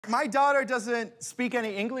My daughter doesn't speak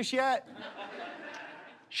any English yet.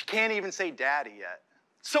 She can't even say daddy yet.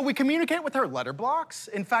 So we communicate with her letter blocks.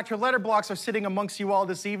 In fact, her letter blocks are sitting amongst you all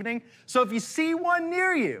this evening. So if you see one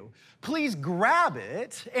near you, please grab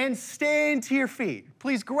it and stand to your feet.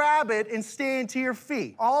 Please grab it and stand to your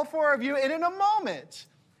feet. All four of you, and in a moment,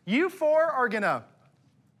 you four are gonna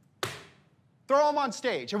throw them on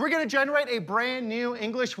stage. And we're gonna generate a brand new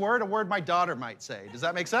English word, a word my daughter might say. Does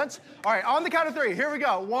that make sense? All right, on the count of three, here we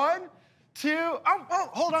go. 1, 2,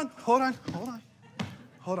 hold on.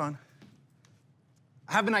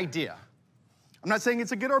 I have an idea. I'm not saying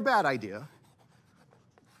it's a good or bad idea,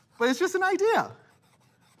 but it's just an idea.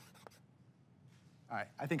 All right,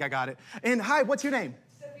 I think I got it. And hi, what's your name?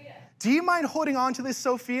 Sophia. Do you mind holding on to this,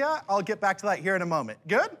 Sophia? I'll get back to that here in a moment.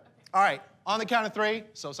 Good? All right, on the count of three.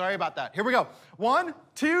 So sorry about that. Here we go. 1,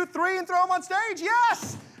 2, 3, and throw them on stage.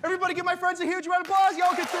 Yes! Everybody give my friends a huge round of applause.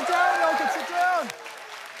 Y'all can sit down,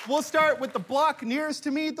 We'll start with the block nearest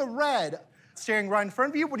to me, the red. Staring right in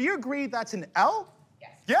front of you. Would you agree that's an L?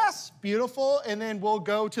 Yes. Yes, beautiful. And then we'll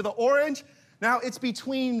go to the orange. Now it's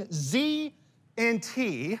between Z and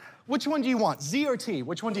T. Which one do you want, Z or T?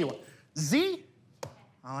 Which one do you want? Z?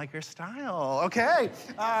 I like your style. Okay,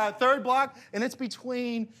 third block, and it's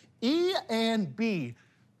between E and B.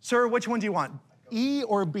 Sir, which one do you want, E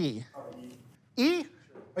or B? E?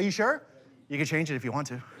 Are you sure? You can change it if you want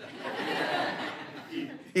to.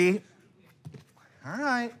 E. All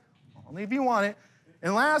right, only if you want it.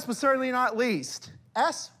 And last but certainly not least,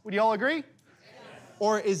 S, would you all agree? Yes.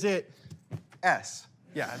 Or is it S?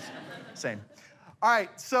 Yeah, it's same. All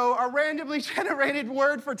right, so our randomly generated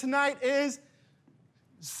word for tonight is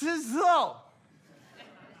sizzle.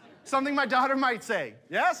 Something my daughter might say,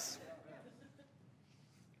 yes?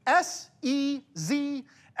 S-E-Z-L.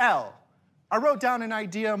 I wrote down an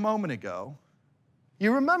idea a moment ago.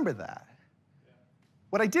 You remember that?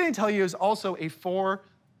 What I didn't tell you is also a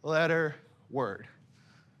 4-letter word.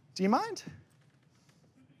 Do you mind?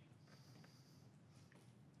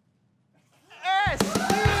 S-E-Z-L!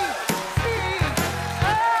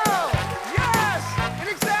 Yes! An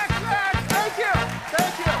exact match! Thank you!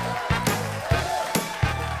 Thank you!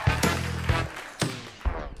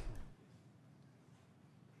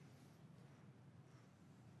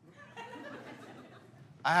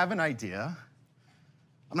 I have an idea.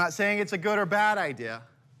 I'm not saying it's a good or bad idea.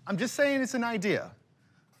 I'm just saying it's an idea.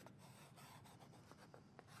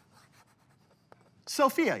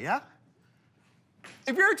 Sophia, yeah?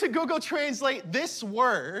 If you were to Google Translate this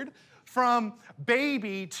word from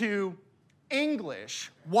baby to English,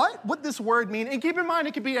 what would this word mean? And keep in mind,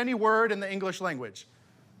 it could be any word in the English language.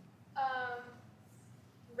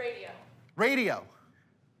 Radio. Radio.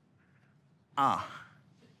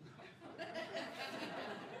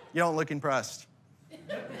 You don't look impressed.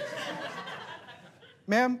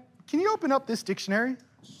 Ma'am, can you open up this dictionary?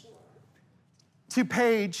 Sure. To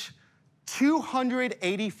page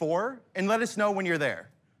 284 and let us know when you're there.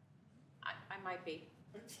 I might be.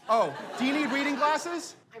 Oh, do you need reading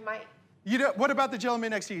glasses? I might. What about the gentleman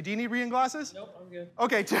next to you? Do you need reading glasses? Nope, I'm good.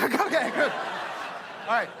 Okay, okay, good. All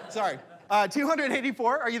right, sorry.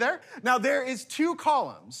 284, are you there? Now there is 2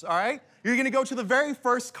 columns, all right? You're gonna go to the very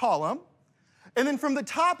first column, and then from the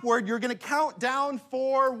top word, you're gonna count down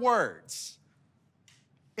 4 words.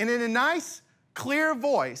 And in a nice, clear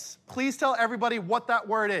voice, please tell everybody what that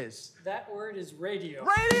word is. That word is radio.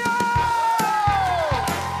 Radio!